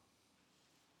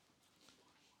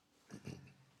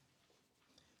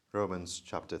Romans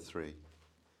chapter 3.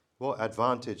 What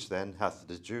advantage then hath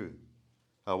the Jew?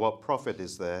 Or what profit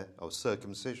is there of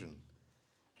circumcision?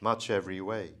 Much every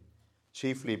way,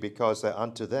 chiefly because that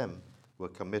unto them were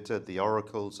committed the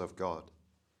oracles of God.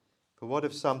 For what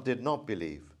if some did not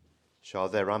believe? Shall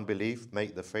their unbelief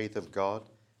make the faith of God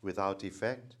without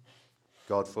effect?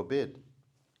 God forbid.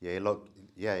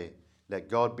 Yea, let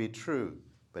God be true,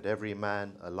 but every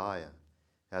man a liar.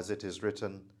 As it is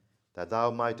written, that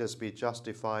thou mightest be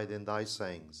justified in thy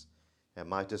sayings, and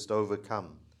mightest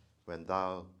overcome when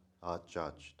thou art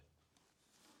judged.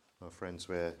 Well, friends,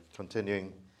 we're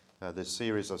continuing this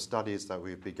series of studies that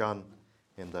we've begun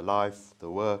in the life, the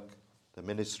work, the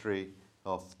ministry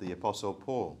of the Apostle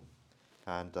Paul.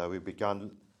 And we've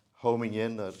begun homing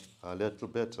in a little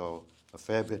bit, or a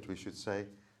fair bit, we should say,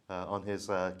 on his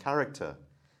character.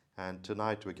 And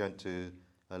tonight we're going to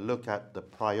look at the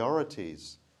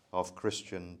priorities of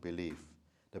Christian belief,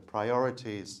 the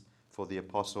priorities for the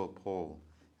Apostle Paul,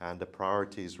 and the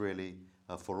priorities really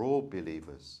for all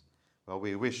believers. Well,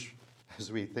 we wish,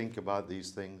 as we think about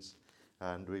these things,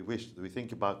 and we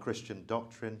think about Christian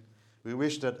doctrine, we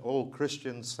wish that all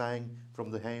Christians sang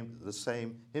from the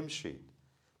same hymn sheet.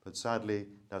 But sadly,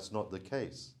 that's not the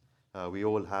case. We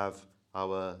all have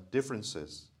our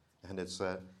differences, and it's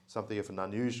something of an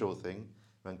unusual thing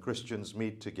when Christians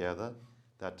meet together,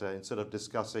 that instead of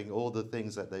discussing all the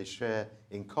things that they share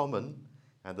in common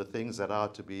and the things that are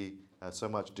to be so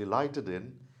much delighted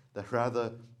in, that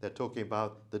rather they're talking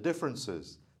about the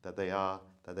differences that they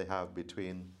have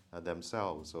between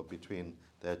themselves or between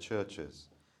their churches.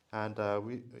 And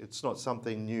it's not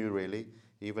something new, really.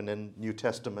 Even in New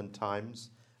Testament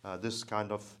times, this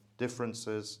kind of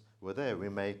differences were there. We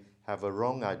may have a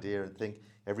wrong idea and think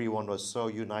everyone was so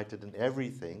united in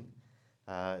everything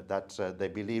that they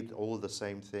believed all the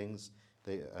same things,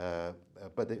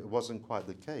 but it wasn't quite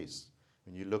the case.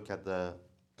 When you look at the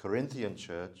Corinthian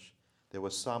church, there were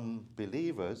some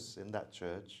believers in that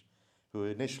church who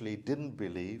initially didn't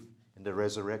believe in the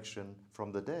resurrection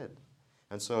from the dead.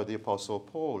 And so the Apostle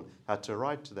Paul had to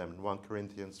write to them in 1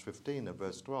 Corinthians 15 and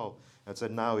verse 12 and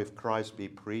said, "Now if Christ be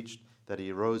preached that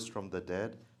he rose from the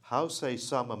dead, how say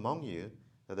some among you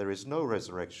that there is no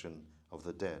resurrection of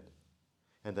the dead?"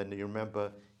 And then you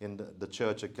remember in the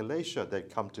church at Galatia, they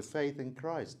come to faith in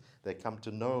Christ. They come to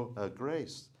know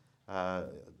grace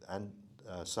and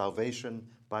salvation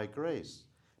by grace.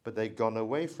 But they'd gone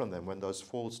away from them when those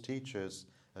false teachers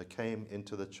came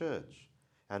into the church.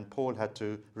 And Paul had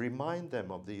to remind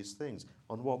them of these things.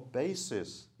 On what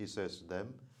basis, he says to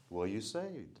them, were you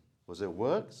saved? Was it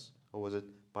works or was it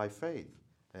by faith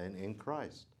and in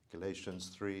Christ? Galatians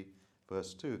 3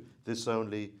 verse 2, "This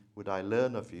only would I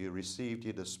learn of you, received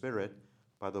ye the Spirit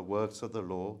by the works of the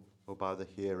law or by the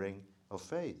hearing of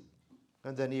faith?"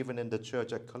 And then even in the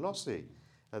church at Colossae,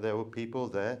 there were people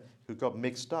there who got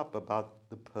mixed up about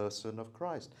the person of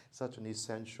Christ, such an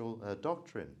essential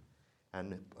doctrine.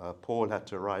 And Paul had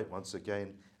to write once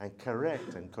again and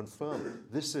correct and confirm,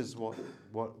 this is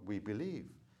what we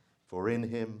believe. "For in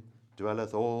him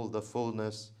dwelleth all the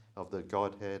fullness of the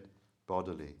Godhead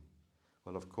bodily."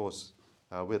 Well, of course,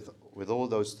 with all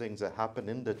those things that happen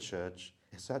in the church,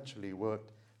 it's actually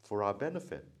worked for our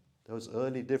benefit. Those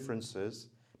early differences,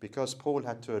 because Paul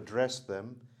had to address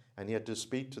them, and he had to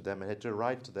speak to them, and he had to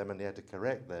write to them, and he had to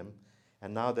correct them,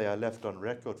 and now they are left on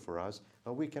record for us,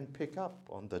 and we can pick up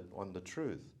on the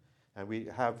truth, and we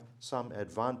have some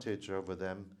advantage over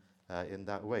them in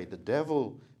that way. The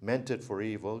devil meant it for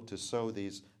evil, to sow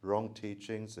these wrong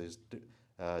teachings, these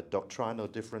doctrinal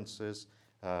differences,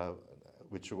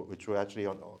 which were actually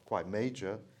quite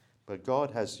major, but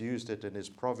God has used it in his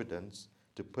providence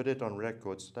to put it on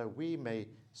record so that we may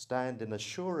stand in a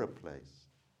surer place.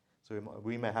 So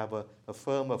we may have a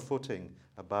firmer footing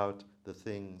about the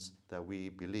things that we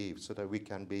believe, so that we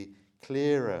can be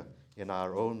clearer in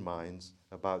our own minds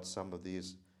about some of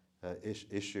these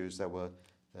issues that were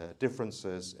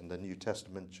differences in the New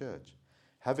Testament church.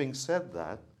 Having said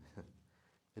that,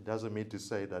 it doesn't mean to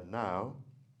say that now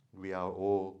we are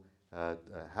all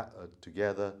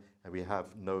together and we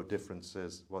have no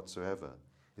differences whatsoever.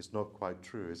 It's not quite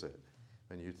true, is it?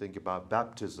 When you think about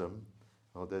baptism,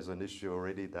 there's an issue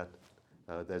already that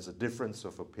there's a difference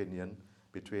of opinion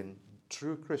between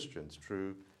true Christians,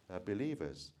 true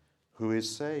believers, who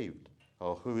is saved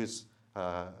or who is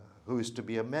to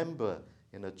be a member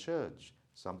in a church.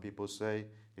 Some people say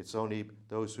it's only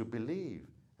those who believe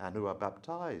and who are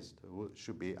baptized who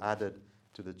should be added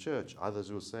to the church. Others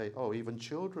will say, even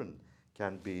children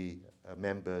can be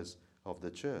members of the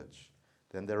church.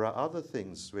 Then there are other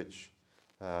things which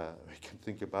we can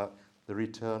think about, the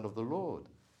return of the Lord.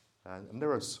 And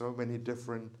there are so many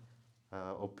different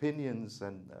opinions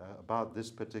and about this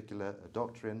particular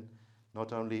doctrine,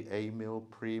 not only a-mill,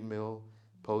 pre-mill,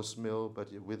 post-mill,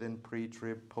 but within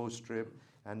pre-trib, post-trib,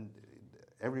 and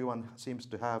everyone seems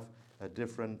to have a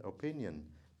different opinion.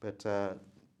 But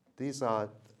these are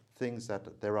things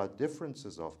that there are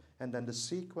differences of. And then the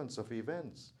sequence of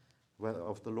events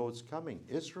of the Lord's coming.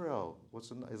 Israel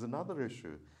is another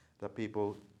issue that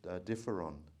people differ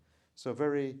on. So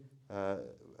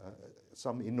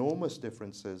some enormous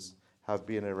differences have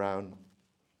been around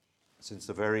since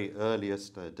the very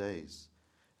earliest days.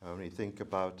 When we think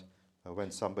about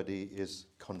when somebody is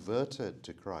converted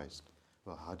to Christ,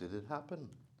 well, how did it happen?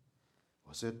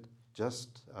 Was it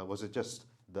just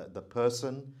the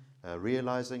person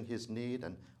realizing his need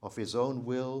and of his own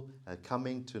will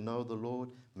coming to know the Lord,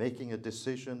 making a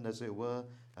decision, as it were,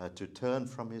 to turn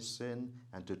from his sin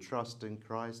and to trust in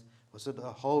Christ? Was it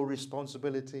a whole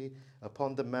responsibility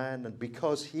upon the man, and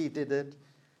because he did it,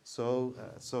 so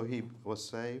he was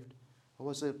saved? Or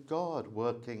was it God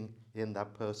working in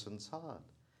that person's heart?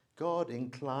 God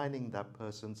inclining that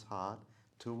person's heart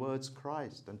towards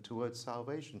Christ and towards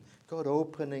salvation. God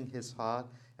opening his heart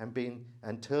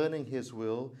and turning his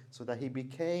will so that he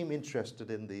became interested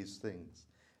in these things.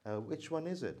 Which one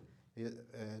is it?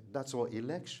 That's what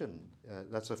election.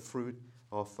 That's a fruit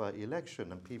of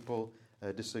election, and people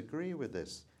disagree with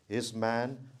this. Is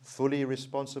man fully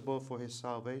responsible for his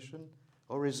salvation,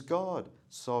 or is God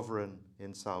sovereign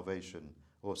in salvation,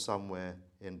 or somewhere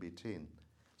in between?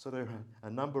 So there are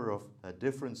a number of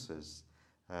differences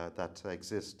that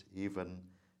exist even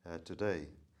today.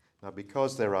 Now,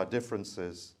 because there are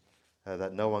differences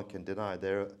that no one can deny,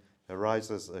 there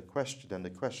arises a question, and a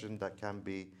question that can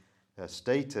be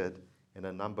stated in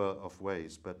a number of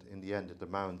ways, but in the end it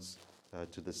amounts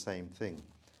to the same thing.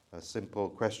 A simple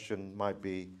question might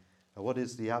be, what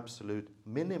is the absolute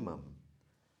minimum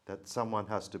that someone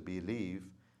has to believe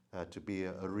to be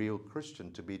a real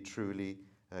Christian, to be truly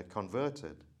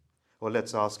converted? Or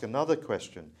let's ask another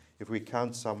question. If we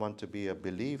count someone to be a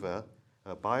believer,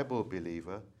 a Bible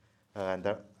believer, and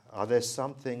are there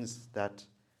some things that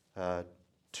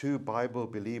two Bible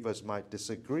believers might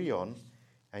disagree on,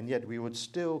 and yet we would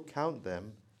still count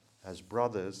them as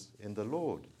brothers in the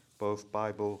Lord, both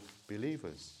Bible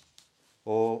believers?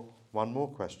 Or one more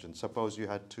question. Suppose you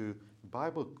had two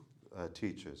Bible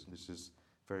teachers. This is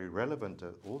very relevant.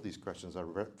 All these questions are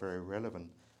very relevant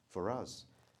for us.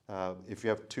 If you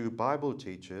have two Bible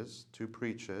teachers, two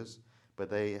preachers, but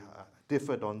they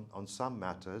differed on some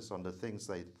matters, on the things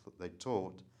they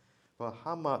taught, well,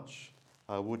 how much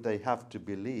would they have to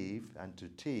believe and to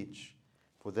teach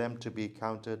for them to be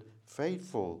counted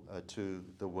faithful to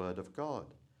the Word of God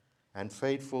and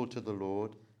faithful to the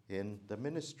Lord in the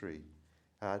ministry,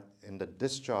 in the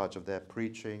discharge of their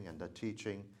preaching and the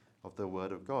teaching of the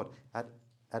Word of God?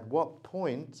 At what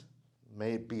point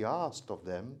may it be asked of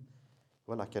them,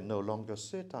 well, I can no longer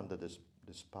sit under this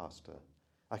pastor.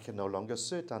 I can no longer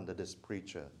sit under this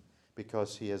preacher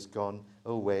because he has gone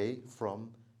away from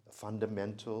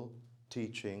fundamental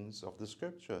teachings of the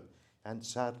Scripture. And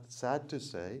sad to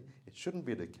say, it shouldn't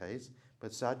be the case,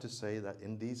 but sad to say that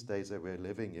in these days that we're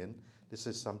living in, this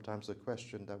is sometimes a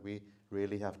question that we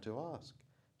really have to ask.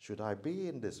 Should I be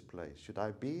in this place? Should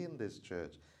I be in this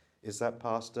church? Is that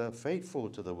pastor faithful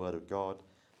to the Word of God,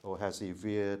 or has he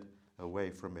veered away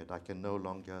from it? I can no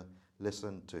longer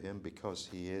listen to him because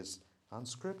he is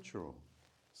unscriptural.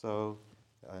 So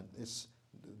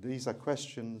these are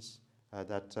questions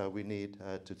that we need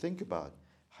to think about.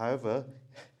 However,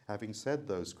 having said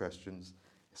those questions,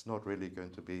 it's not really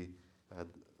going to be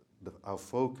our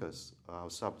focus, our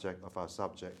subject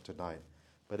tonight.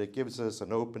 But it gives us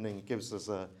an opening, it gives us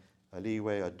a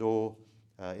leeway, a door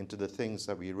into the things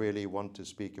that we really want to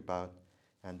speak about,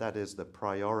 and that is the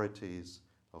priorities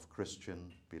of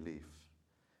Christian belief.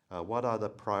 What are the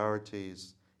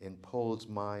priorities in Paul's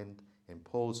mind, in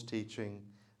Paul's teaching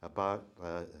about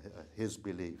his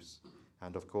beliefs?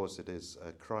 And of course it is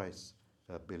Christ's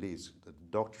beliefs. The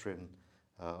doctrine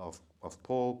of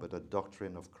Paul, but a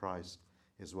doctrine of Christ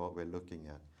is what we're looking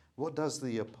at. What does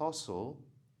the apostle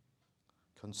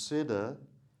consider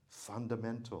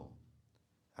fundamental,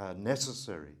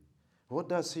 necessary? What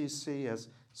does he see as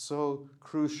so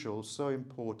crucial, so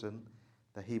important,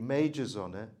 that he majors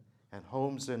on it and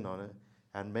homes in on it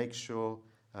and makes sure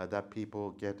that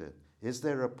people get it? Is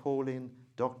there a Pauline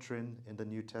doctrine in the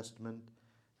New Testament?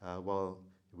 Well,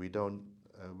 we don't.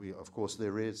 Of course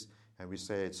there is, and we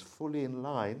say it's fully in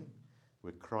line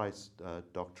with Christ's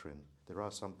doctrine. There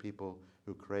are some people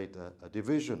who create a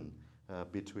division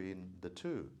between the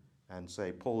two and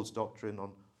say Paul's doctrine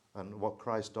and what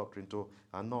Christ's doctrine taught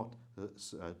are not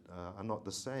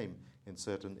the same in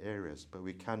certain areas, but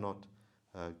we cannot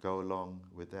go along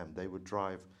with them. They would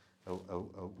drive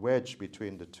a wedge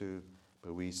between the two,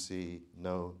 but we see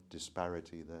no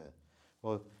disparity there.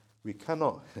 Well, we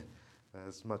cannot,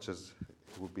 as much as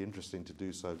it would be interesting to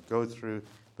do so, go through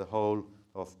the whole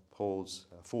of Paul's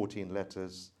 14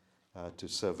 letters to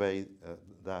survey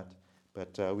that,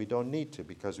 but we don't need to,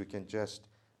 because we can just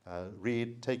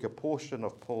take a portion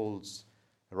of Paul's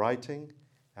writing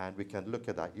and we can look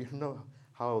at that. You know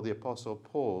how the Apostle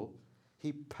Paul,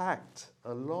 he packed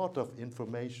a lot of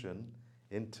information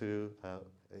into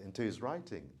his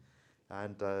writing,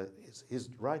 and his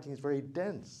writing is very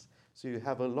dense. So you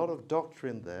have a lot of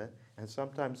doctrine there, and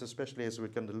sometimes, especially as we're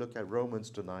going to look at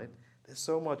Romans tonight, there's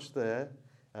so much there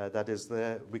that is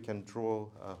there we can draw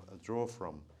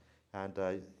from,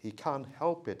 and he can't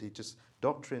help it.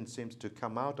 Doctrine seems to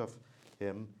come out of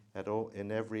him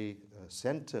in every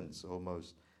sentence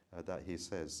almost that he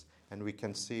says, and we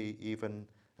can see even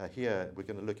here, we're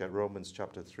going to look at Romans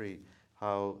chapter 3,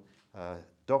 how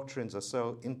doctrines are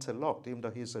so interlocked. Even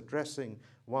though he's addressing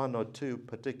one or two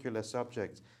particular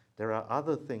subjects, there are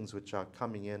other things which are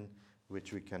coming in,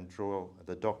 which we can draw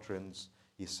the doctrines,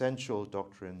 essential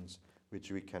doctrines,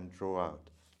 which we can draw out.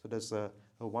 So there's a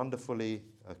wonderfully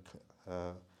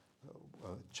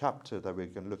chapter that we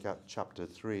can look at, chapter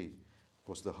 3. Of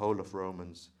course, the whole of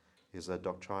Romans is a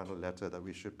doctrinal letter that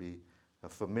we should be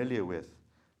familiar with.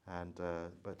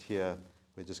 But here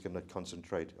we're just going to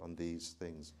concentrate on these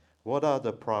things. What are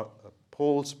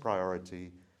Paul's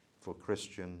priority for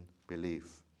Christian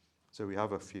belief? So we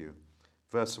have a few.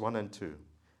 Verse 1 and 2.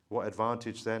 What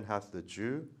advantage then hath the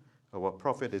Jew, or what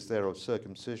profit is there of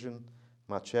circumcision?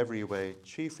 Much every way,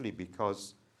 chiefly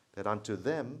because that unto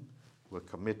them were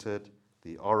committed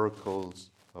the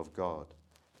oracles of God.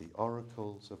 The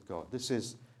oracles of God. This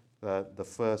is the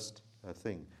first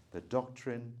thing, the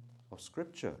doctrine of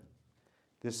Scripture.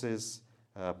 This is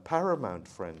paramount,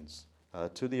 friends,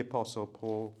 to the Apostle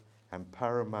Paul and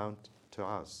paramount to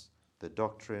us, the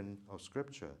doctrine of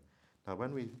Scripture. Now,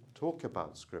 when we talk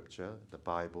about Scripture, the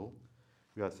Bible,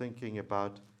 we are thinking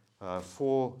about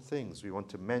four things. We want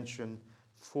to mention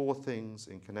four things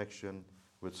in connection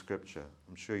with Scripture.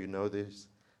 I'm sure you know this.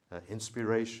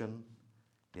 Inspiration,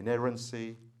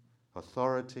 inerrancy,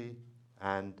 authority,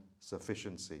 and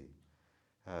sufficiency.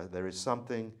 There is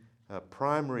something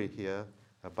primary here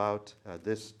about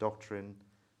this doctrine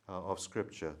of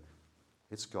Scripture.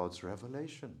 It's God's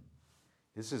revelation.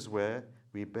 This is where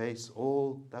we base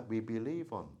all that we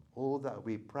believe on. All that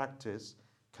we practice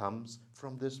comes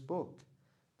from this book.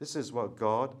 This is what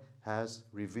God has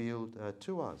revealed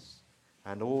to us.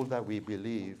 And all that we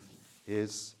believe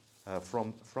is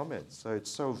from it. So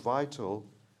it's so vital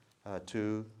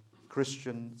to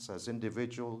Christians as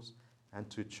individuals and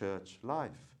to church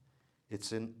life.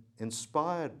 It's an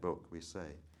inspired book, we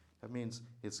say. That means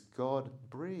it's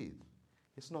God-breathed.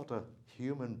 It's not a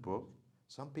human book.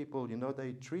 Some people,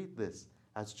 they treat this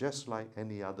as just like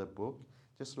any other book,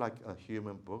 just like a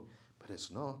human book, but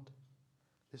it's not.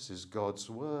 This is God's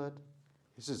word.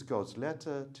 This is God's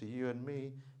letter to you and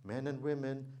me, men and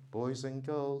women, boys and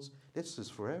girls. This is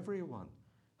for everyone.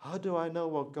 How do I know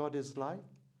what God is like?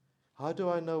 How do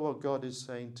I know what God is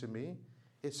saying to me?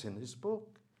 It's in his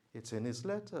book. It's in his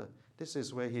letter. This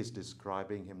is where he's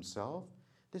describing himself.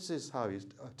 This is how he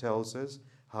tells us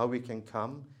how we can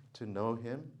come to know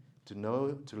him,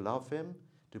 to love him,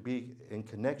 to be in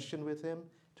connection with him,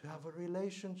 to have a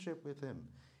relationship with him.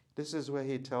 This is where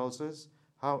he tells us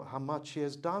how much he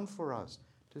has done for us,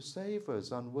 to save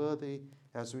us, unworthy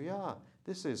as we are.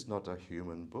 This is not a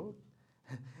human book.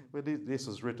 But this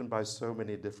was written by so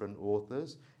many different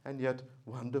authors, and yet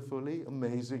wonderfully,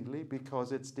 amazingly,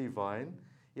 because it's divine,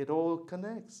 it all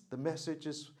connects. The message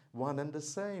is one and the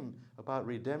same about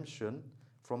redemption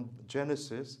from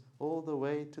Genesis all the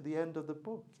way to the end of the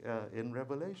book in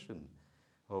Revelation.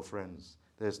 Oh, friends,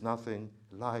 there's nothing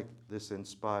like this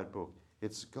inspired book.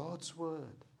 It's God's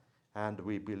word, and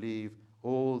we believe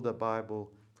all the Bible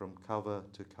from cover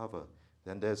to cover.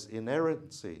 Then there's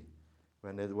inerrancy.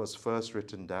 When it was first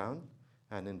written down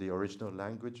and in the original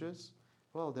languages,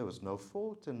 well, there was no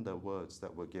fault in the words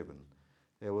that were given.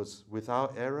 There was,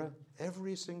 without error,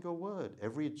 every single word,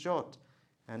 every jot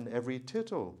and every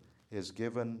tittle is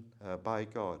given by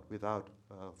God without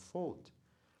fault.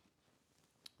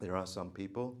 There are some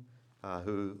people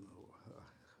who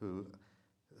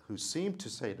seem to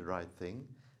say the right thing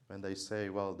when they say,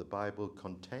 well, the Bible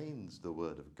contains the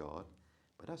Word of God,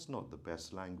 but that's not the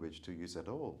best language to use at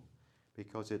all,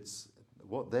 because it's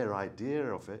what their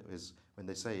idea of it is when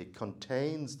they say it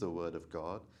contains the Word of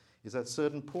God, is that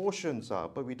certain portions are,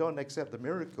 but we don't accept the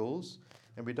miracles,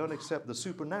 and we don't accept the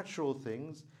supernatural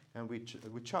things, and we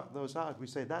chuck those out. We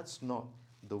say that's not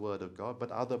the Word of God,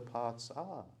 but other parts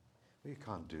are. You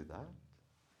can't do that.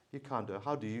 You can't do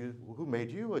it. Who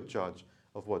made you a judge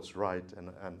of what's right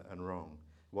and wrong?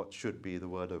 What should be the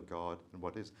Word of God and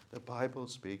what is? The Bible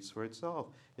speaks for itself.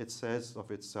 It says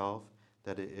of itself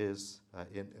that it is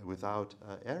without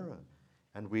error.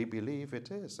 And we believe it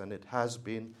is. And it has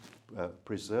been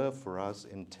preserved for us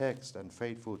in text and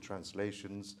faithful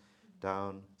translations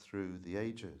down through the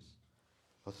ages.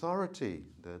 Authority,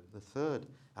 the third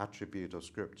attribute of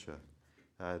Scripture.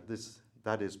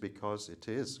 That is because it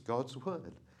is God's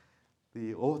Word.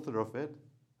 The author of it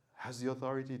has the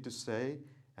authority to say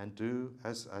and do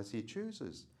as he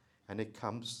chooses. And it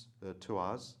comes to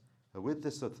us with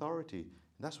this authority.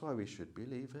 And that's why we should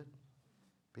believe it,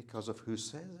 because of who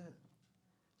says it.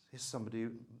 It's somebody,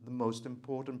 the most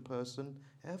important person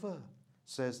ever,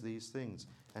 says these things.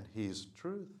 And he is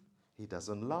truth. He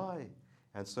doesn't lie.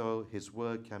 And so his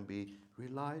word can be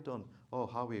relied on. Oh,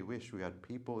 how we wish we had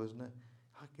people, isn't it?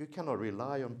 You cannot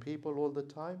rely on people all the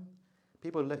time.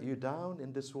 People let you down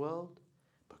in this world,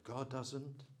 but God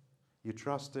doesn't. You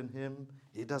trust in him.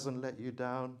 He doesn't let you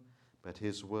down, but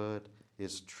his word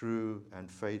is true and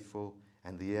faithful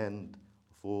and the end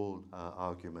of all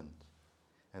argument.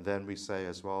 And then we say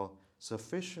as well,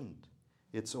 sufficient.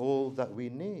 It's all that we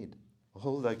need.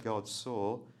 All that God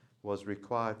saw was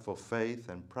required for faith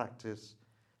and practice.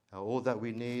 All that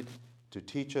we need to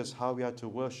teach us how we are to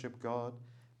worship God,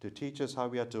 to teach us how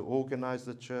we are to organize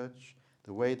the church,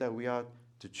 the way that we are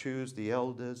to choose the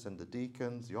elders and the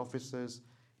deacons, the officers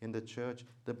in the church.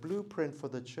 The blueprint for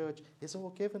the church is all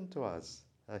given to us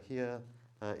here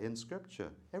in Scripture.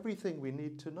 Everything we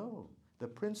need to know. The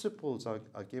principles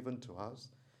are given to us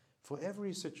for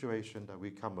every situation that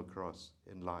we come across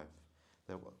in life.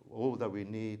 All that we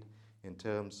need in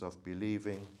terms of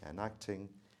believing and acting,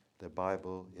 the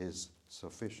Bible is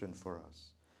sufficient for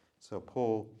us. So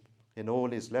Paul, in all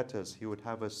his letters, he would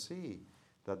have us see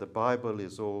that the Bible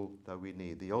is all that we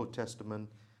need. The Old Testament,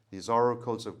 these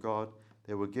oracles of God,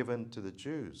 they were given to the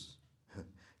Jews.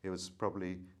 It was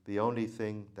probably the only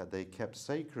thing that they kept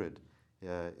sacred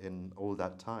in all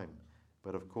that time.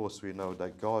 But of course we know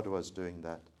that God was doing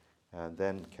that. And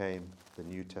then came the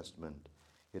New Testament.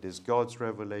 It is God's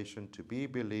revelation to be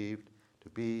believed, to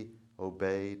be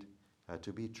obeyed,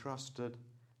 to be trusted,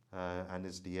 and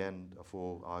is the end of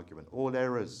all argument. All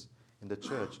errors in the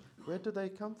church, where do they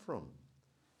come from?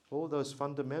 All those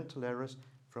fundamental errors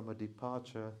from a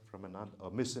departure, from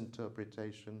a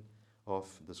misinterpretation of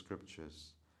the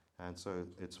Scriptures. And so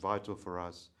it's vital for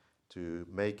us to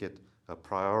make it a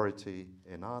priority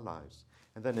in our lives.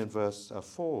 And then in verse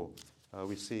 4,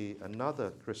 we see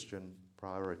another Christian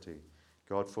priority.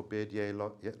 God forbid, yea,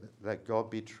 let God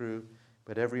be true,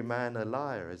 but every man a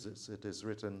liar, as it is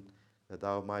written, that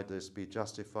thou mightest be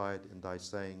justified in thy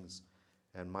sayings,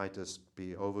 and mightest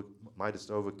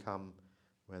overcome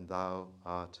when thou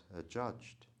art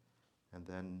judged. And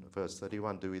then verse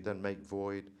 31, do we then make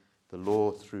void the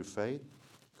law through faith?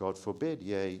 God forbid,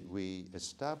 yea, we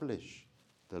establish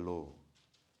the law.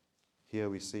 Here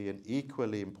we see an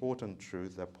equally important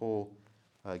truth that Paul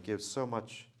gives so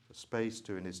much space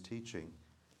to in his teaching,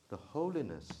 the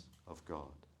holiness of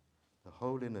God. The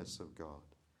holiness of God.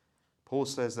 Paul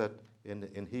says that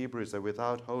in Hebrews that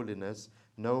without holiness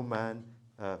no man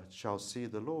shall see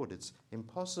the Lord. It's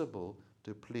impossible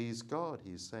to please God,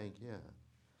 he's saying here.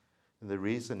 And the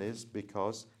reason is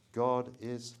because God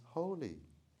is holy.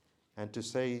 And to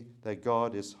say that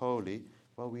God is holy,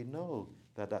 well, we know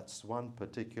that that's one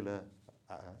particular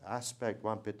aspect,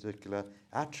 one particular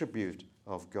attribute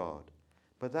of God.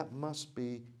 But that must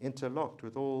be interlocked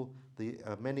with all the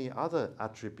many other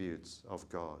attributes of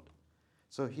God.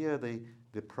 So here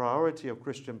the priority of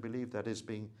Christian belief that is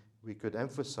we could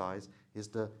emphasize is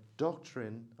the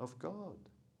doctrine of God.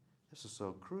 This is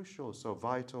so crucial, so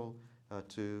vital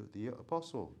to the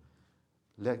apostle.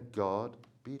 Let God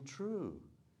be true.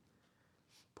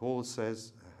 Paul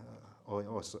says, I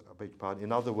beg your pardon,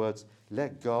 in other words,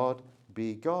 let God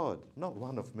be God, not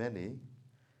one of many,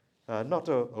 not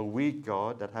a weak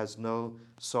God that has no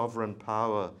sovereign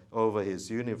power over his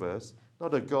universe,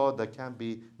 not a God that can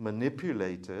be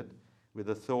manipulated with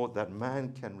the thought that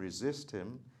man can resist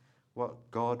him.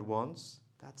 What God wants,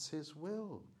 that's his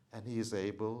will, and he is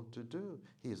able to do.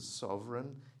 He is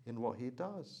sovereign in what he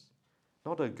does.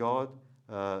 Not a God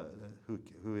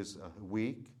who is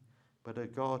weak, but a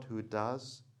God who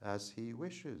does as he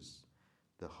wishes.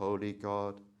 The holy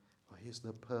God, he's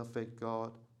the perfect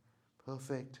God,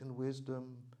 perfect in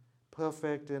wisdom,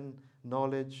 perfect in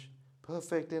knowledge,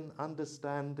 perfect in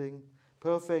understanding,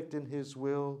 perfect in his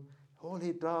will. All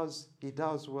he does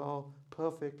well,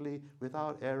 perfectly,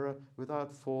 without error,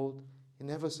 without fault. He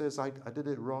never says, I did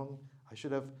it wrong, I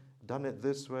should have done it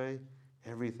this way.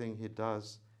 Everything he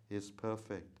does is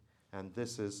perfect. And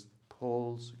this is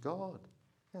Paul's God.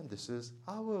 And this is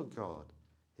our God,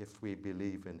 if we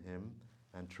believe in him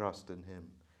and trust in him.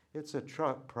 It's a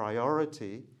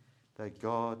priority that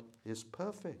God is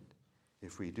perfect.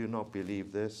 If we do not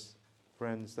believe this,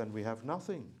 friends, then we have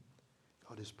nothing.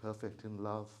 God is perfect in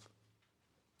love.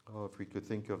 Oh, if we could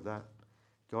think of that.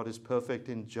 God is perfect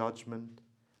in judgment,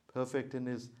 perfect in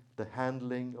the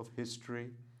handling of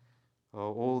history,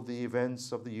 all the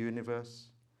events of the universe.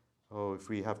 Oh, if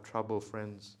we have trouble,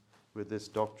 friends, with this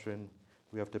doctrine,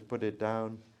 we have to put it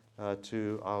down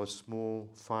to our small,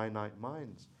 finite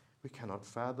minds. We cannot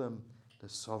fathom the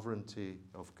sovereignty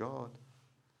of God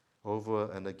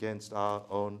over and against our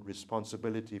own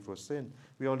responsibility for sin.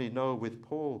 We only know with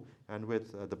Paul and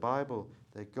with the Bible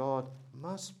that God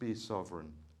must be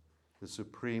sovereign, the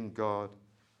supreme God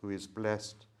who is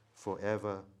blessed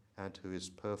forever and who is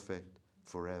perfect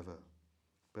forever.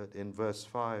 But in verse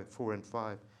 4 and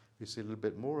 5, we see a little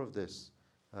bit more of this.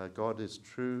 God is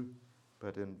true,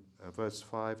 but in verse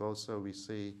 5 also we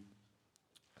see,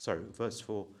 verse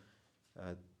 4,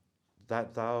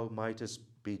 that thou mightest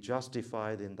be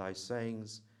justified in thy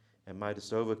sayings, and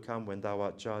mightest overcome when thou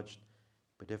art judged.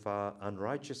 But if our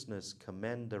unrighteousness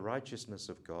commend the righteousness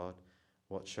of God,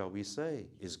 what shall we say?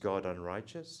 Is God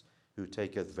unrighteous, who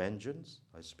taketh vengeance?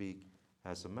 I speak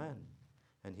as a man.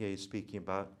 And here he's speaking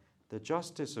about the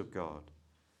justice of God.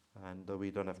 And though we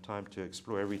don't have time to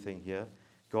explore everything here,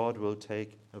 God will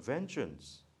take a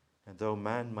vengeance. And though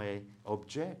man may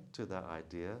object to that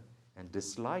idea and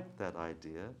dislike that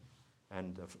idea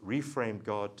and reframe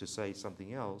God to say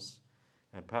something else,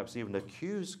 and perhaps even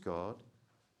accuse God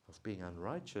of being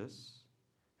unrighteous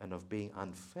and of being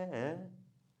unfair,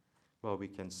 well, we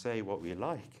can say what we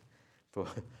like, for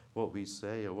what we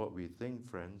say or what we think,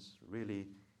 friends, really,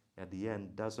 at the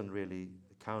end, doesn't really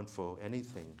count for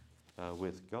anything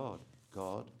with God.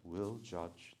 God will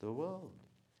judge the world,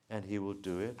 and he will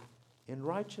do it in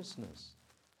righteousness.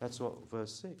 That's what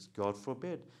verse 6, God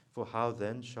forbid. For how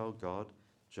then shall God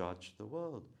judge the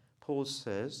world? Paul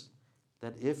says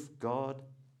that if God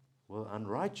were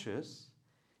unrighteous,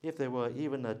 if there were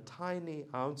even a tiny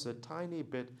ounce, a tiny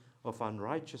bit of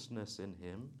unrighteousness in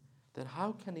him, then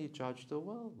how can he judge the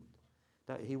world?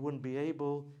 That he wouldn't be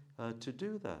able to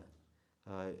do that.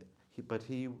 But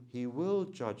he will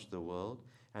judge the world,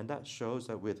 and that shows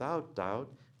that without doubt,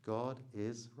 God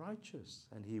is righteous,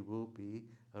 and he will be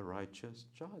a righteous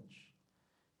judge.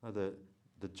 Now,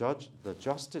 the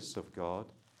justice of God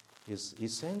is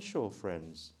essential,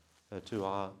 friends, to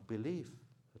our belief,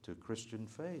 to Christian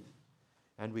faith.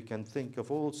 And we can think of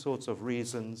all sorts of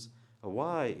reasons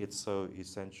why it's so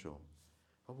essential.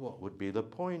 What would be the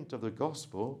point of the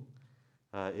gospel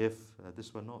if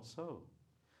this were not so?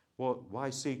 Why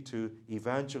seek to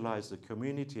evangelize the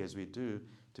community as we do,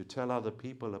 to tell other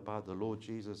people about the Lord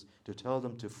Jesus, to tell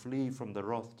them to flee from the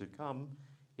wrath to come,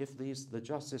 if the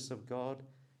justice of God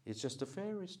is just a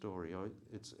fairy story, or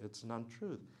it's an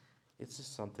untruth? It's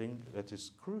just something that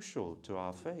is crucial to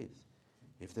our faith.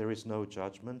 If there is no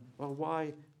judgment, well,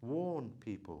 why warn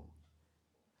people?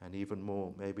 And even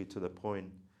more, maybe to the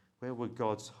point, where would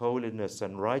God's holiness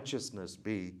and righteousness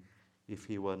be if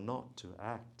he were not to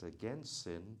act against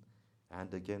sin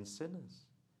and against sinners?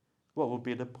 What would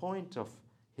be the point of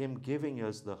him giving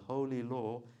us the holy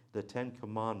law, the 10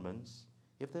 Commandments,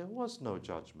 if there was no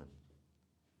judgment?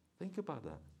 Think about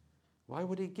that. Why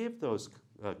would he give those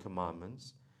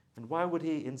commandments? And why would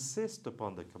he insist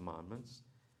upon the commandments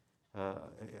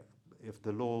if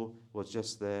the law was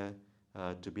just there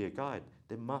to be a guide?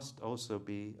 There must also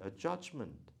be a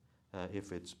judgment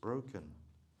if it's broken.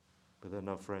 But then,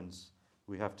 our friends,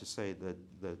 we have to say that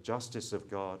the justice of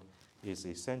God is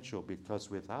essential, because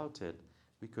without it,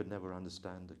 we could never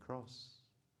understand the cross.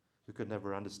 We could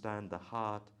never understand the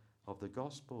heart of the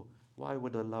gospel. Why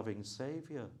would a loving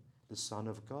Savior, the Son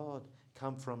of God,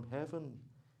 come from heaven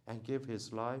and give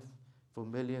his life for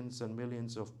millions and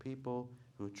millions of people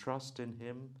who trust in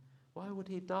him? Why would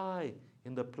he die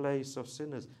in the place of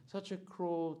sinners? Such a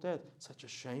cruel death, such a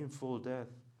shameful death,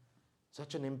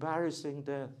 such an embarrassing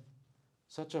death,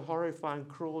 such a horrifying,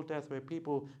 cruel death where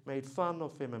people made fun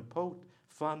of him and poked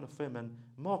fun of him and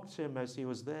mocked him as he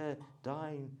was there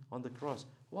dying on the cross.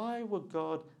 Why would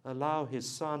God allow his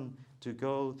Son to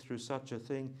go through such a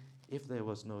thing if there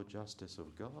was no justice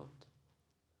of God?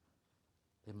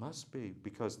 There must be,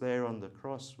 because there on the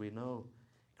cross we know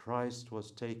Christ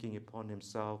was taking upon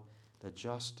himself the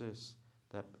justice,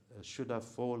 that should have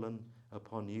fallen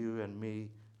upon you and me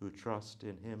who trust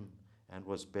in him, and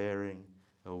was bearing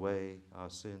away our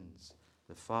sins.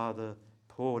 The Father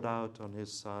poured out on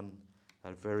his Son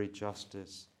that very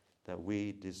justice that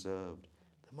we deserved.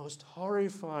 The most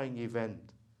horrifying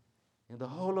event in the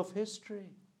whole of history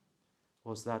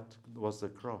was the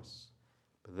cross.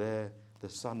 But there, the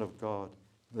Son of God,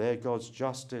 there God's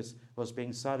justice was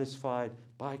being satisfied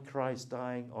by Christ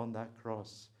dying on that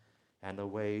cross, and a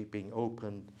way being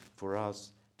opened for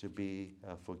us to be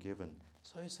forgiven.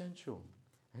 So essential.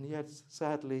 And yet,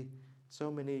 sadly, so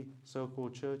many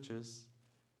so-called churches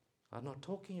are not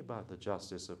talking about the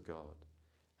justice of God,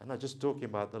 and are just talking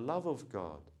about the love of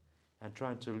God and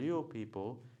trying to lure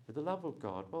people with the love of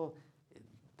God. Well,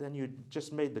 then you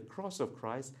just made the cross of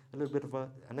Christ a little bit of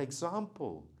an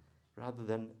example rather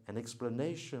than an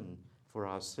explanation for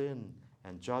our sin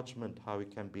and judgment, how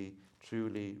it can be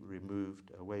truly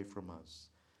removed away from us.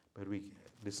 But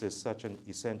this is such an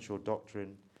essential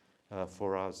doctrine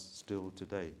for us still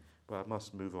today. But I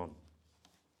must move on.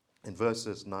 In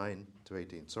verses 9 to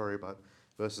 18, sorry about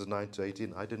verses 9 to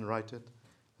 18, I didn't write it.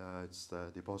 It's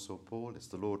the Apostle Paul, it's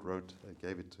the Lord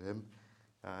gave it to him.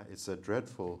 It's a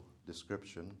dreadful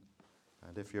description,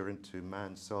 and if you're into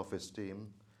man's self-esteem,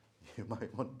 you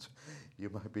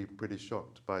might be pretty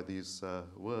shocked by these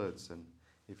words. And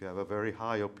if you have a very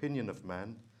high opinion of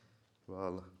man,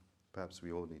 well, perhaps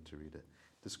we all need to read it.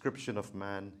 Description of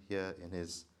man here in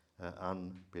his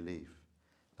unbelief.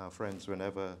 Now, friends,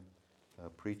 whenever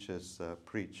preachers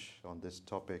preach on this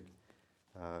topic,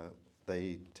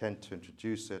 they tend to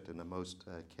introduce it in the most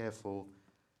careful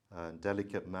and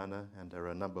delicate manner, and there are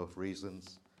a number of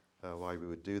reasons why we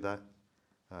would do that.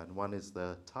 And one is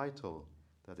the title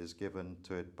that is given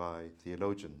to it by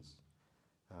theologians.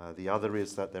 The other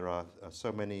is that there are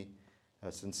so many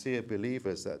sincere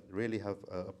believers that really have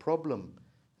a problem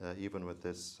even with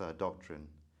this doctrine,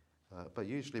 but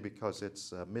usually because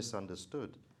it's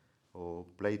misunderstood or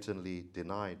blatantly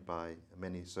denied by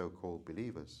many so-called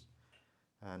believers.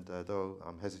 And though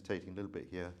I'm hesitating a little bit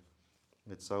here,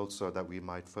 it's also that we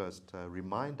might first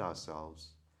remind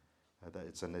ourselves that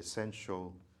it's an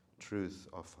essential truth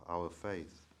of our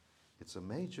faith. It's a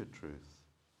major truth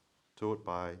taught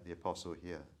by the apostle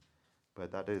here,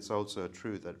 but that is also a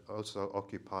truth that also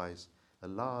occupies a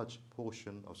large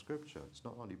portion of Scripture. It's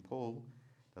not only Paul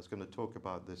that's going to talk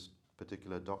about this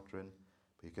particular doctrine,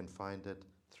 but you can find it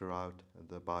throughout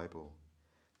the Bible.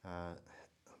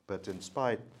 But in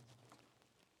spite,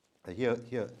 here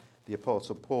the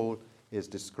Apostle Paul is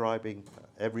describing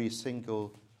every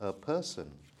single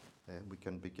person. And we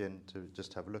can begin to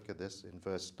just have a look at this in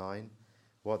verse 9.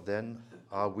 What then?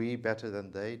 Are we better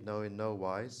than they? No, in no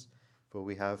wise. For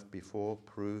we have before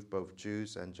proved, both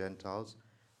Jews and Gentiles,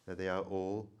 that they are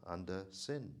all under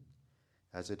sin.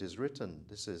 As it is written,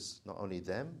 this is not only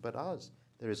them, but us.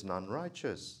 There is none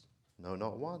righteous, no,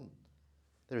 not one.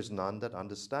 There is none that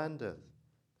understandeth.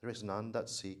 There is none that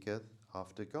seeketh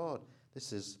after God.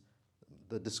 This is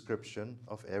the description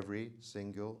of every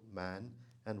single man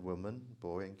and woman,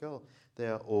 boy and girl. They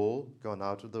are all gone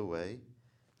out of the way.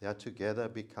 They are together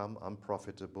become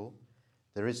unprofitable.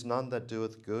 There is none that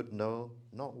doeth good, no,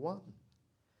 not one.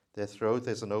 Their throat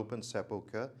is an open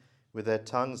sepulchre. With their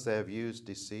tongues they have used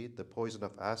deceit. The poison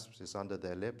of asps is under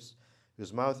their lips,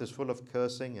 whose mouth is full of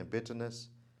cursing and bitterness.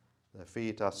 Their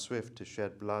feet are swift to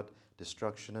shed blood,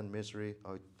 destruction and misery.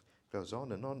 Oh, it goes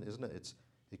on and on, isn't it?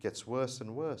 It gets worse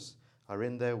and worse. Are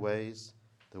in their ways.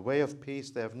 The way of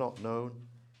peace they have not known.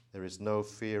 There is no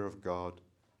fear of God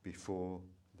before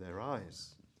their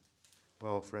eyes.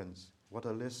 Well, friends, what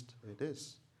a list it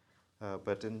is.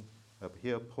 But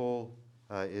here Paul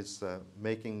is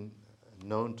making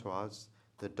known to us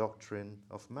the doctrine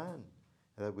of man,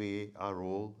 that we are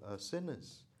all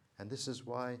sinners. And this is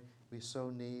why we so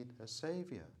need a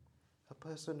Savior. A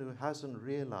person who hasn't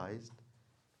realized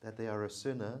that they are a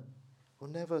sinner will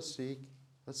never seek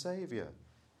a Savior.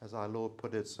 As our Lord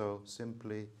put it so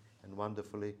simply and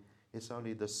wonderfully, it's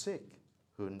only the sick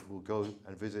who will go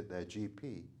and visit their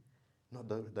GP, not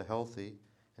the healthy.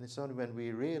 And it's only when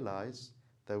we realize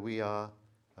that we are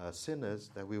sinners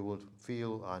that we will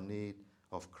feel our need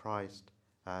of Christ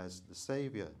as the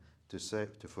Savior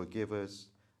to forgive us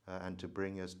and to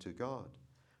bring us to God.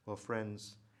 Well,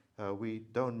 friends, we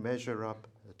don't measure up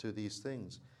to these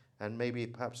things. And maybe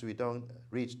perhaps we don't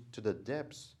reach to the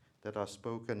depths that are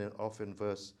spoken of in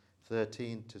verse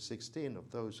 13 to 16 of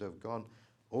those who have gone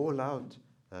all out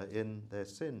in their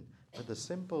sin. But the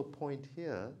simple point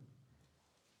here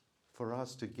for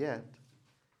us to get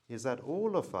is that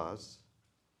all of us,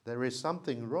 there is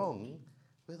something wrong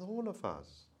with all of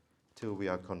us. till we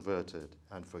are converted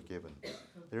and forgiven.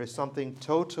 There is something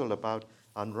total about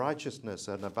unrighteousness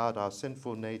and about our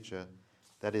sinful nature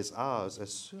that is ours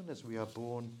as soon as we are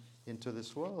born into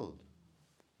this world.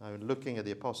 Now, looking at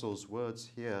the apostles' words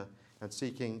here and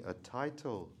seeking a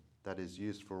title that is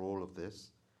used for all of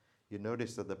this, you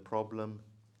notice that the problem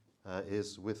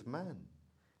is with man,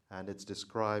 and it's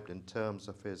described in terms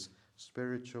of his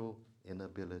spiritual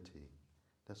inability.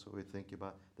 That's what we think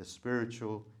about, the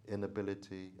spiritual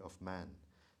inability of man.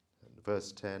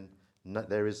 Verse 10,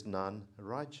 there is none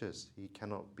righteous. He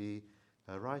cannot be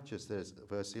righteous. There's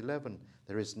verse 11,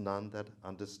 there is none that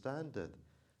understandeth,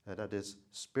 that is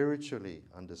spiritually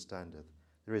understandeth.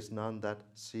 There is none that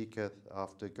seeketh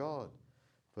after God.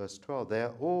 Verse 12, they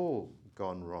are all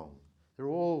gone wrong. They're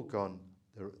all gone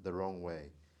the wrong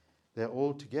way. They're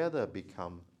altogether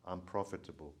become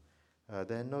unprofitable.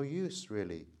 They're no use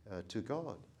really to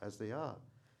God as they are.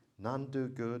 None do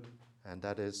good, and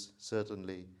that is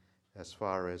certainly as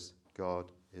far as God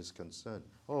is concerned.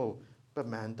 Oh, but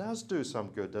man does do some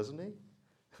good, doesn't he?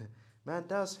 Man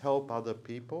does help other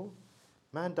people.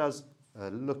 Man does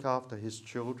look after his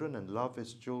children and love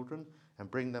his children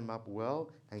and bring them up well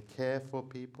and care for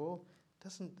people.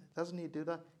 Doesn't he do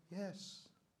that? Yes,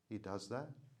 he does that.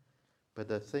 But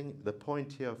the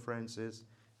point here, friends, is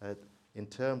in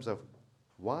terms of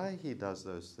why he does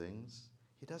those things,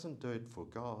 he doesn't do it for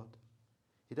God.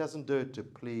 He doesn't do it to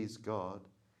please God.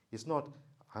 It's not,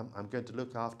 I'm going to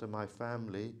look after my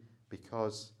family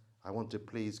because I want to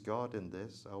please God in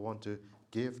this. I want to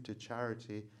give to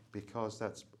charity because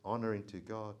that's honoring to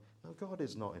God. No, God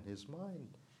is not in his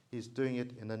mind. He's doing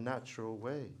it in a natural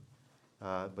way.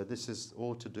 But this is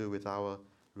all to do with our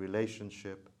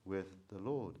relationship with the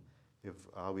Lord.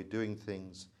 Are we doing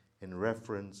things in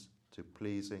reference to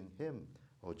pleasing him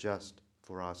or just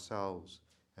for ourselves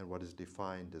and what is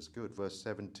defined as good? Verse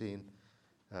 17,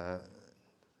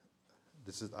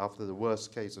 this is after the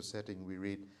worst case of setting, we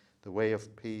read, the way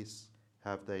of peace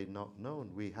have they not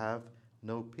known. We have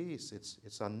no peace.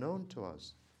 It's unknown to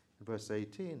us. In verse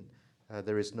 18,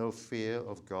 there is no fear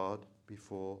of God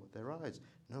before their eyes,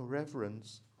 no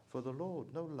reverence for the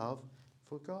Lord, no love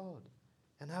for God,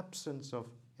 an absence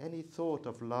of any thought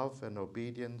of love and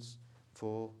obedience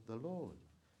for the Lord.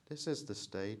 This is the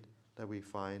state that we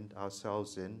find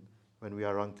ourselves in when we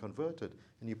are unconverted.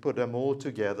 And you put them all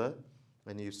together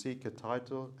and you seek a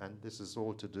title, and this is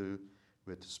all to do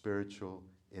with spiritual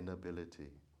inability.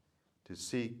 To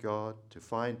seek God, to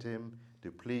find him,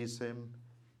 to please him.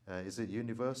 Is it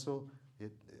universal?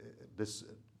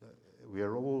 We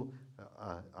are all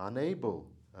unable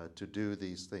to do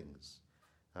these things.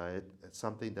 It's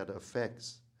something that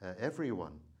affects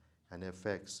everyone and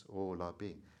affects all our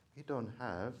being. We don't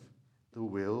have the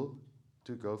will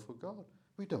to go for God.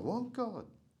 We don't want God.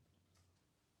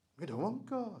 We don't want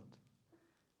God.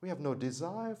 We have no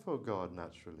desire for God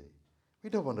naturally. We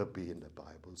don't want to be in the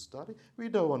Bible study. We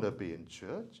don't want to be in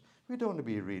church. We don't want to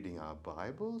be reading our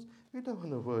Bibles. We don't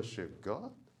want to worship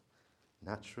God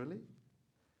naturally.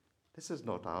 This is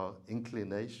not our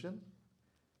inclination.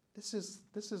 This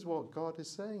is what God is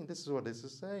saying. This is what this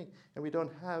is saying. And we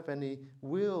don't have any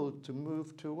will to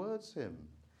move towards him.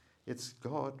 It's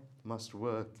God must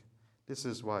work. This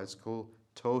is why it's called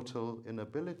total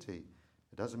inability.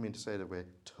 It doesn't mean to say that we're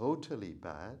totally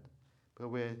bad, but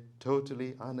we're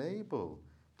totally unable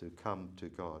to come to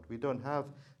God. We don't have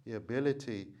the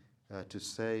ability to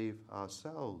save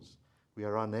ourselves. We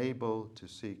are unable to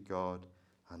seek God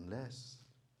unless,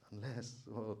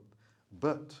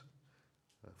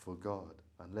 for God,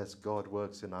 unless God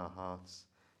works in our hearts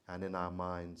and in our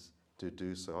minds to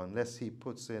do so. Unless he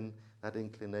puts in that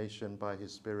inclination by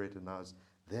his Spirit in us,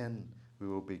 then we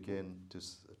will begin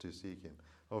to seek him.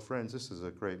 Oh, friends, this is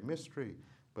a great mystery,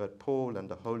 but Paul and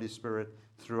the Holy Spirit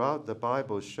throughout the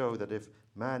Bible show that if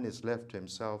man is left to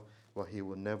himself, well, he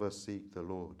will never seek the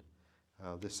Lord.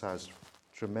 This has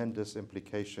tremendous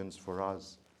implications for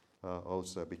us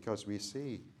also, because we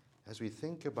see, as we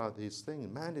think about these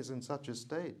things, man is in such a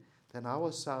state, then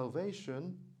our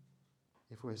salvation,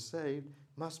 if we're saved,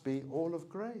 must be all of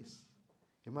grace.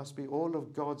 It must be all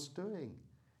of God's doing.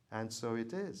 And so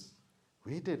it is.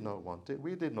 We did not want it.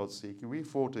 We did not seek it. We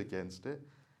fought against it.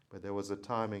 But there was a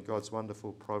time in God's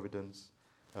wonderful providence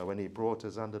when he brought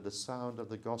us under the sound of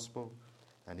the gospel,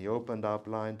 and he opened our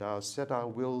blind eyes, set our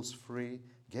wills free,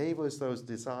 gave us those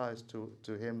desires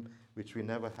to him which we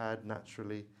never had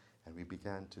naturally, and we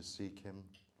began to seek him,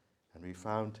 and we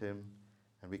found him,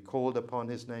 and we called upon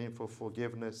his name for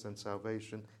forgiveness and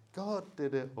salvation. God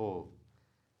did it all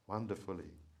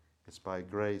wonderfully. It's by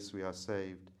grace we are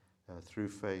saved through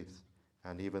faith,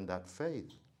 and even that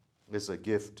faith is a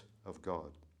gift of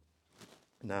God.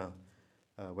 Now,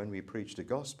 when we preach the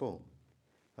gospel,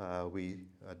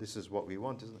 this is what we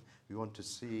want, isn't it? We want to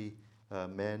see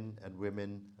men and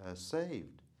women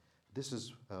saved. This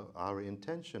is our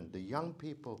intention. The young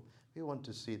people, we want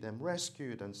to see them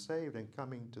rescued and saved and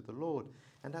coming to the Lord.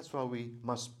 And that's why we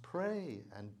must pray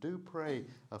and do pray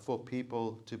for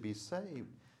people to be saved.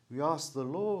 We ask the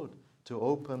Lord to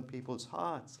open people's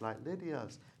hearts like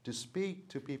Lydia's, to speak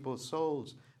to people's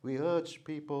souls. We urge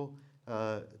people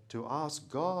to ask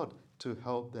God to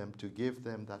help them, to give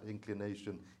them that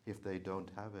inclination if they don't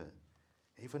have it.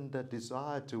 Even the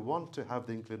desire to want to have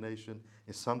the inclination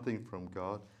is something from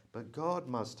God, but God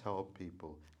must help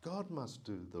people. God must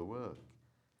do the work.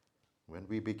 When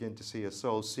we begin to see a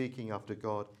soul seeking after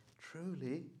God,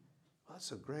 truly,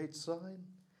 that's a great sign.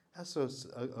 That's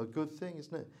a good thing,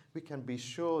 isn't it? We can be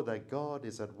sure that God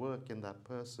is at work in that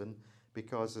person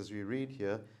because, as we read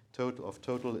here,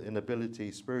 total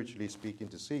inability, spiritually speaking,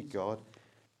 to seek God.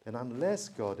 And unless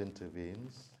God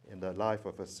intervenes in the life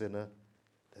of a sinner,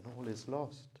 then all is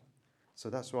lost. So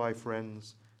that's why,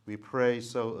 friends, we pray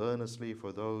so earnestly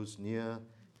for those near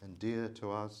and dear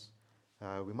to us.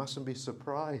 We mustn't be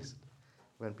surprised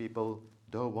when people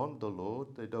don't want the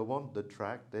Lord, they don't want the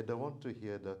tract, they don't want to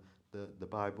hear the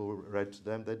Bible read to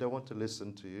them, they don't want to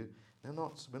listen to you. We're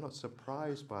not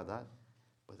surprised by that,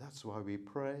 but that's why we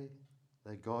pray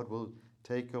that God will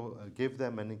give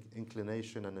them an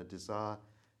inclination and a desire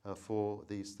for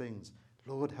these things.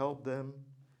 Lord, help them.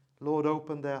 Lord,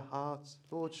 open their hearts.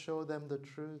 Lord, show them the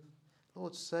truth.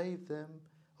 Lord, save them.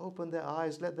 Open their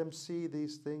eyes. Let them see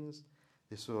these things.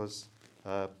 This was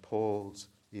Paul's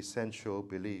essential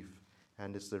belief,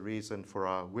 and it's the reason for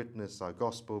our witness, our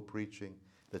gospel preaching,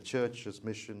 the church's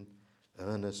mission.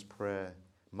 Earnest prayer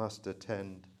must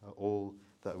attend all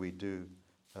that we do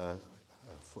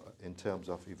in terms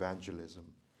of evangelism.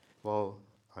 Well,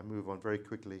 I move on very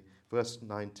quickly. Verse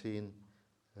 19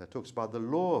 talks about the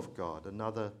law of God,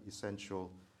 another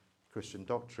essential Christian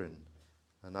doctrine.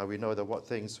 And now we know that what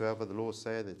things soever the law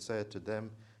saith, it saith to them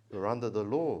who are under the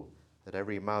law, that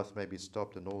every mouth may be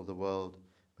stopped and all the world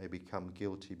may become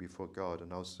guilty before God.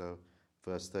 And also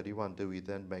verse 31, do we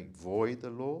then make void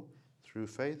the law through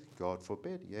faith? God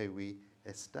forbid. Yea, we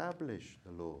establish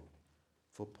the law.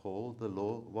 For Paul, the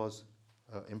law was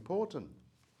important.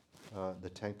 The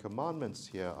Ten Commandments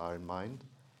here are in mind,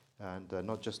 and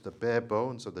not just the bare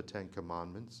bones of the Ten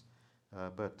Commandments,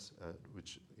 but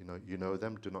which you know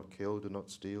them: do not kill, do not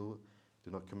steal,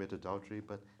 do not commit adultery,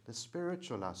 but the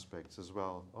spiritual aspects as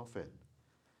well of it.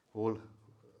 All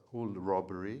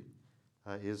robbery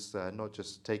is not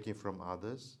just taking from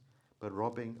others, but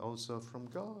robbing also from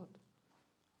God.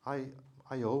 I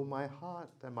owe my heart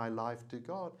and my life to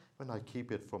God. When I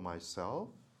keep it for myself,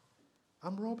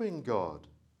 I'm robbing God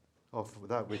of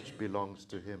that which belongs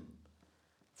to Him.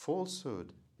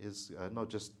 Falsehood is not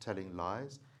just telling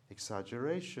lies,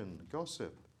 exaggeration,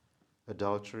 gossip.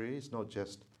 Adultery is not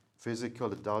just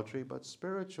physical adultery, but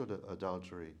spiritual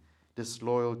adultery.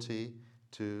 Disloyalty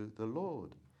to the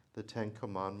Lord. The Ten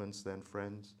Commandments, then,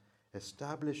 friends,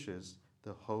 establishes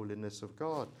the holiness of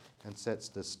God and sets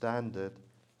the standard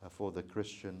for the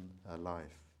Christian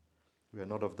life. We are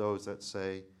not of those that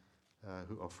say,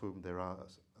 of whom there are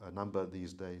a number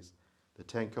these days, the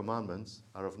Ten Commandments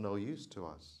are of no use to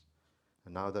us.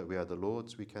 And now that we are the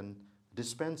Lord's, we can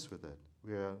dispense with it.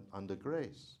 We are under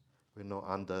grace. We're not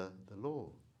under the law.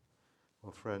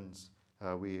 Well, friends,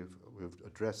 we've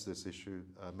addressed this issue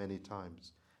many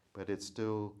times, but it's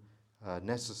still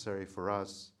necessary for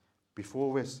us.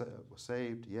 Before we're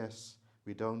saved, yes,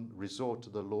 we don't resort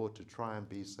to the law to try and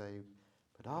be saved,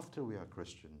 but after we are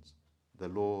Christians, the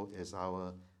law is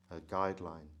our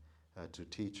guideline to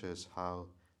teach us how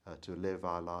to live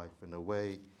our life in a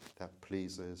way that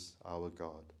pleases our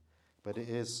God. But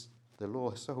the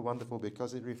law is so wonderful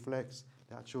because it reflects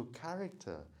the actual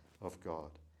character of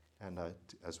God, and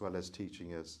as well as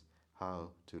teaching us how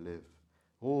to live.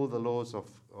 All the laws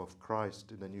of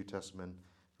Christ in the New Testament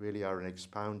really are an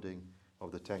expounding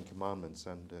of the Ten Commandments,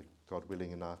 and God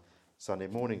willing, in our Sunday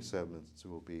morning sermons,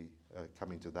 we'll be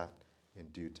coming to that in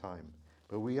due time.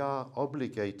 But we are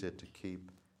obligated to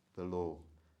keep the law.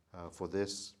 For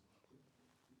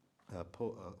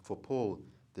Paul,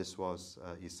 this was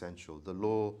essential. The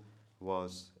law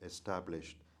was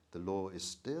established. The law is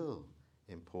still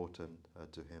important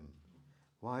to him.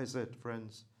 Why is it,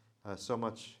 friends, so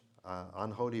much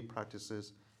unholy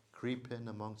practices creep in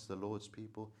amongst the Lord's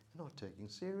people, not taking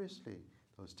seriously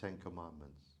those Ten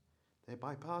Commandments? They're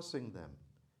bypassing them.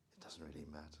 It doesn't really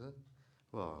matter.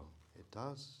 Well, it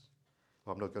does.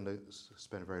 Well, I'm not going to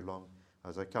spend very long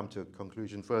as I come to a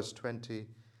conclusion. Verse 20,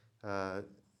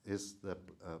 is the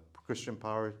Christian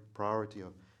priority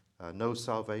of no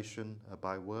salvation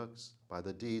by works, by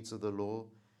the deeds of the law.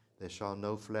 There shall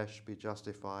no flesh be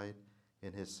justified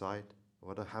in his sight.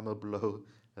 What a hammer blow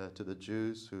to the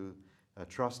Jews who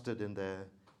trusted in their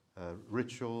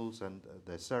rituals and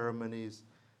their ceremonies,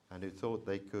 and who thought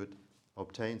they could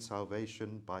obtain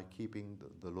salvation by keeping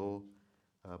the law.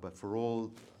 But for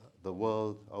all the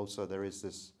world, also there is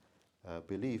this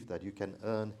belief that you can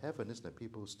earn heaven, isn't it?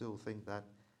 People still think that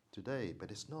today,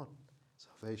 but it's not.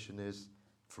 Salvation is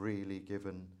freely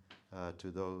given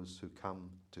to those who come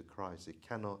to Christ. It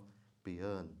cannot be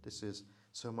earned. This is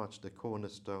so much the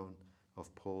cornerstone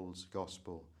of Paul's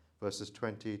gospel. Verses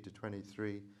 20 to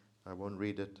 23, I won't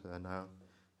read it now.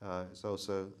 It's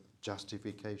also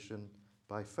justification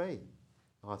by faith.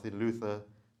 Martin Luther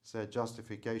said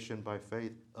justification by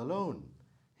faith alone.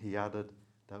 He added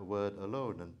that word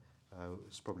alone, and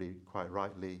it's probably quite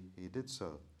rightly he did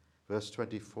so. Verse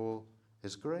 24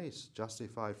 is grace,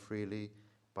 justified freely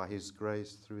by his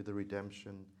grace through the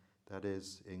redemption that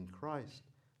is in Christ,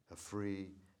 a free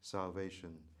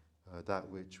salvation, that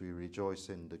which we rejoice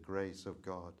in, the grace of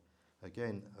God.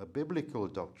 Again, a biblical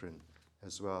doctrine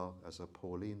as well as a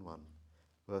Pauline one.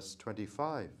 Verse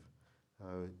 25,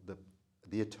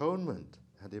 the atonement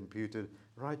and imputed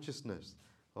righteousness.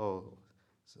 Oh,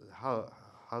 so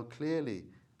how clearly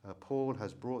Paul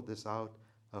has brought this out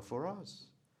for us.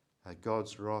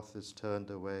 God's wrath is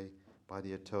turned away by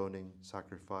the atoning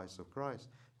sacrifice of Christ.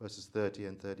 Verses 30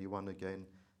 and 31 again,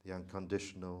 the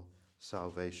unconditional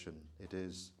salvation. It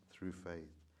is through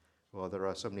faith. Well, there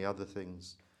are so many other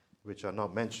things which are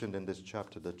not mentioned in this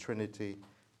chapter. The Trinity,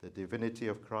 the divinity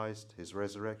of Christ, his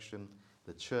resurrection,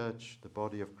 the church, the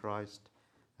body of Christ.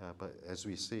 But as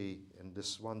we see in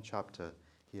this one chapter,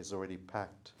 he has already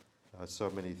packed so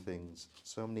many things,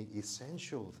 so many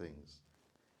essential things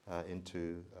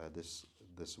into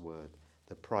this word.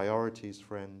 The priorities,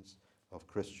 friends, of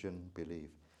Christian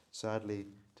belief. Sadly,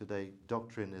 today,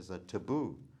 doctrine is a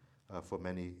taboo for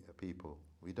many people.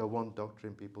 We don't want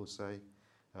doctrine, people say.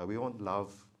 We want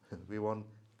love. We want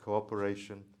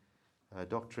cooperation.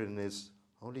 Doctrine is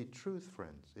only truth,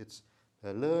 friends. It's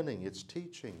learning, it's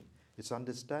teaching, it's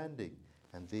understanding.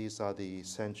 And these are the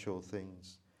essential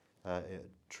things,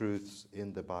 truths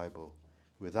in the Bible.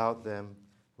 Without them,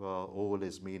 well, all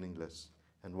is meaningless,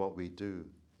 and what we do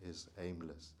is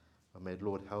aimless. And may the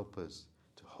Lord help us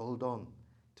to hold on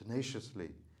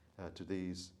tenaciously to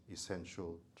these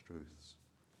essential truths.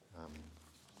 Amen.